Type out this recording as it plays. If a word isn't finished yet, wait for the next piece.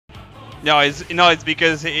No, it's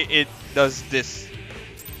because it does this.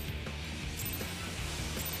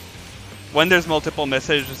 When there's multiple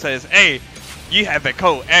messages, it says, "Hey, you have a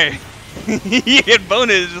code. Hey, you get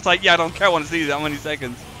bonus." It's just like, yeah, I don't care. I want to see how many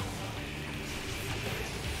seconds.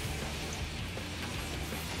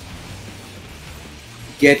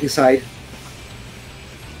 Get inside.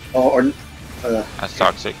 Or That's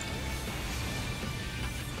toxic.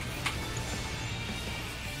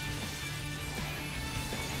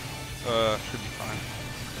 Should be fine.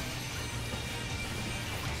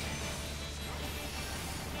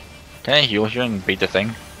 Can I heal here and bait the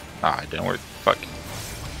thing? Ah, it didn't work. Fuck.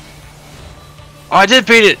 Oh, I did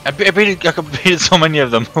bait it! I baited, I baited so many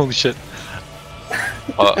of them. Holy shit.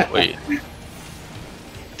 Oh, wait. I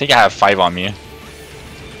think I have 5 on me.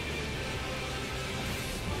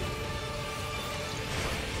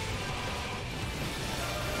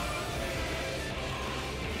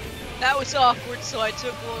 That was awkward, so I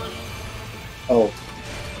took one. oh,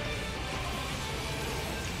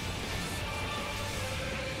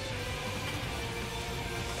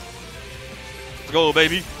 Let's go,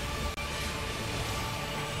 baby.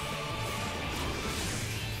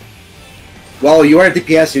 well, you are a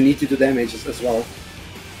DPS. You need to do damage as well.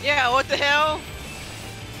 Yeah, what the hell?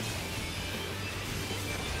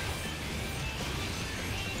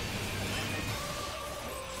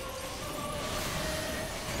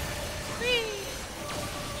 Whee!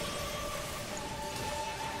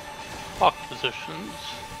 Fuck positions.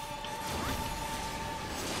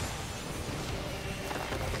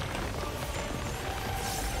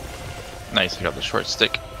 Nice, I got the short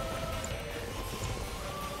stick.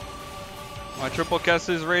 My triple cast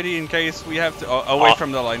is ready in case we have to away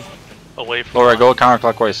from the line. Away from Laura, the go line.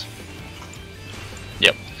 counterclockwise.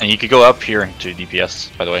 Yep, and you could go up here to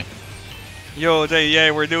DPS, by the way. Yo, Jay,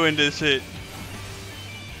 yeah, we're doing this shit.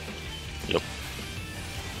 Yep.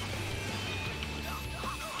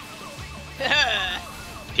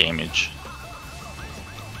 Damage.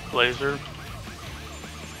 Laser.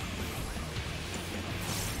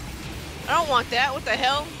 I don't want that. What the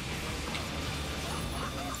hell?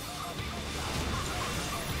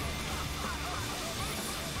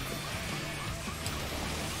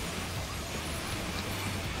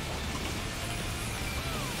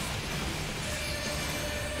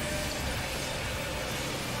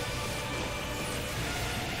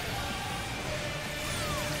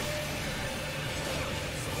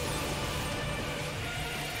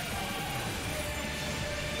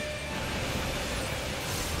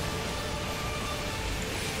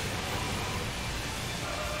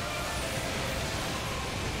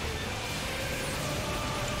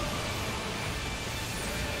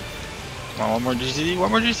 Come on, one more GCD, one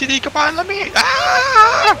more GCD, come on, let me.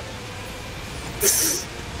 Ah!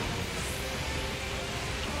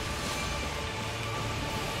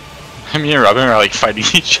 Me and Robin are like fighting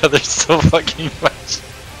each other so fucking much.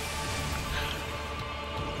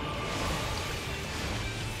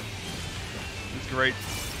 It's great.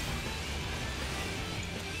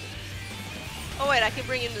 Oh wait, I can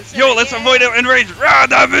bring him to the center. Yo, let's avoid it and range. Raw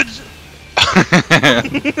damage.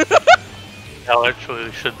 Yeah, actually,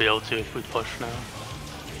 we should be able to if we push now.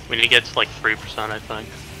 We need to get to like 3%, I think.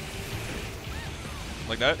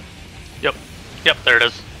 Like that. Yep. Yep, there it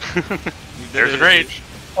is. There's a rage.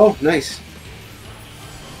 Oh, nice.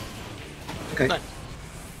 Okay. Nice.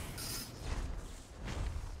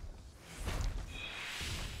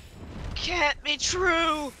 Can't be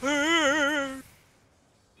true.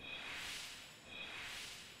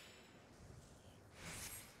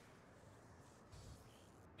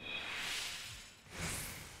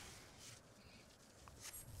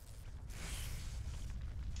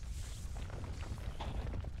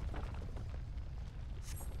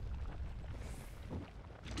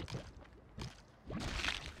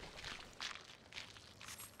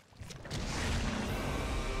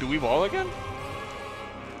 Do we wall again?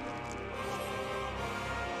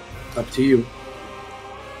 Up to you.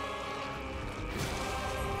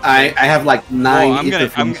 I have like 9. Oh, I'm ether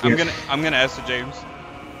gonna ask the James.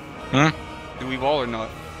 Hmm? Do we wall or not?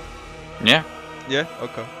 Yeah. Yeah.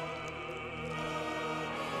 Okay.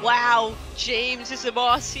 Wow, James is the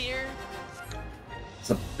boss here. It's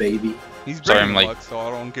a baby. He's Sorry, breaking I'm the like- luck, so I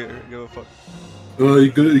don't give a fuck. Oh,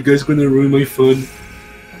 you guys gonna ruin my fun,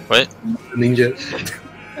 What? ninja.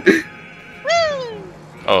 Woo!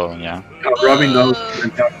 Oh yeah. Robin knows.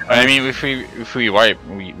 I mean, if we wipe,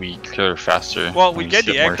 we clear faster. Well, and we get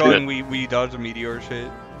the skip more echo shit. and we dodge the meteor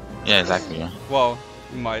shit. Yeah, exactly. Yeah. Well,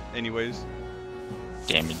 we might anyways.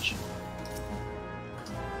 Damage.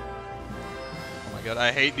 Oh my god,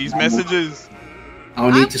 I hate these messages.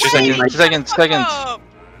 I'll need to I'm send waiting. my. Seconds. Fuck up.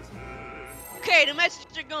 Okay, the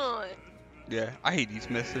messages are gone. Yeah, I hate these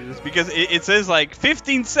messages because it says like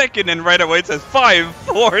 15 second and right away it says 5,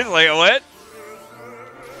 4. It's like, what?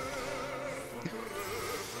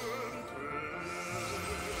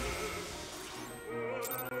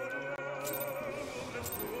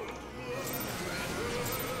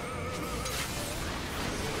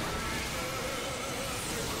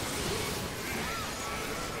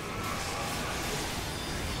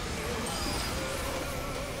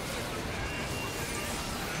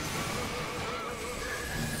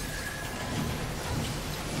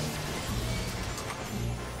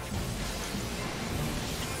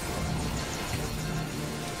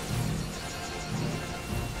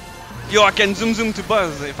 Yo, I can zoom to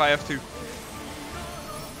Buzz if I have to.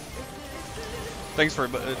 Thanks for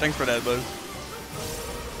that, Buzz.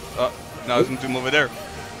 Oh, now I zoom to him over there.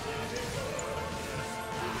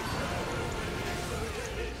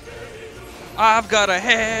 I've got a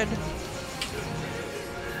head.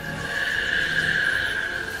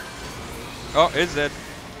 Oh, it's dead.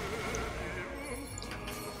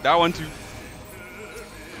 That one too.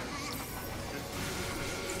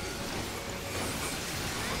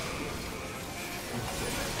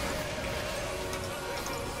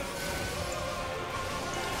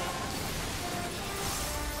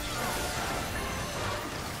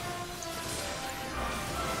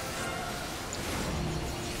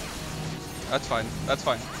 That's fine. That's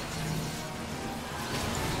fine.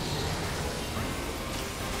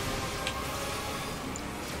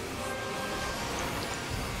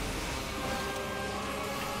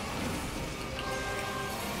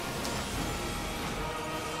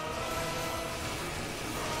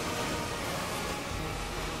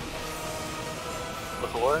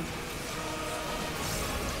 With what?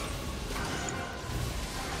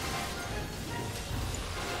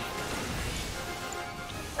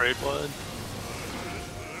 Raid blood.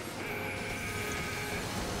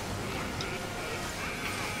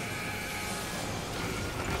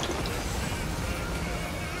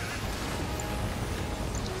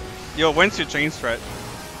 Yo, when's your chain strat?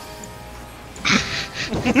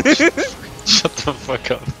 Shut the fuck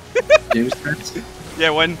up. James Prince? Yeah,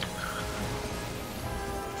 when?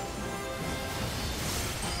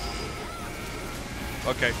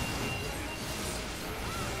 Okay.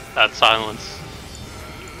 That silence.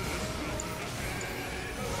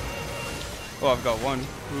 Oh, I've got one.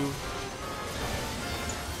 Ooh.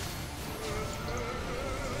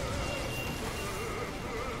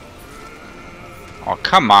 Oh,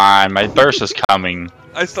 come on. My burst is coming.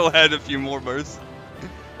 I still had a few more bursts.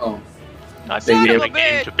 Oh. I Son think of the a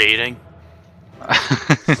game bitch! debating. God,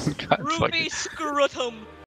 fuck Ruby it. Scrutum.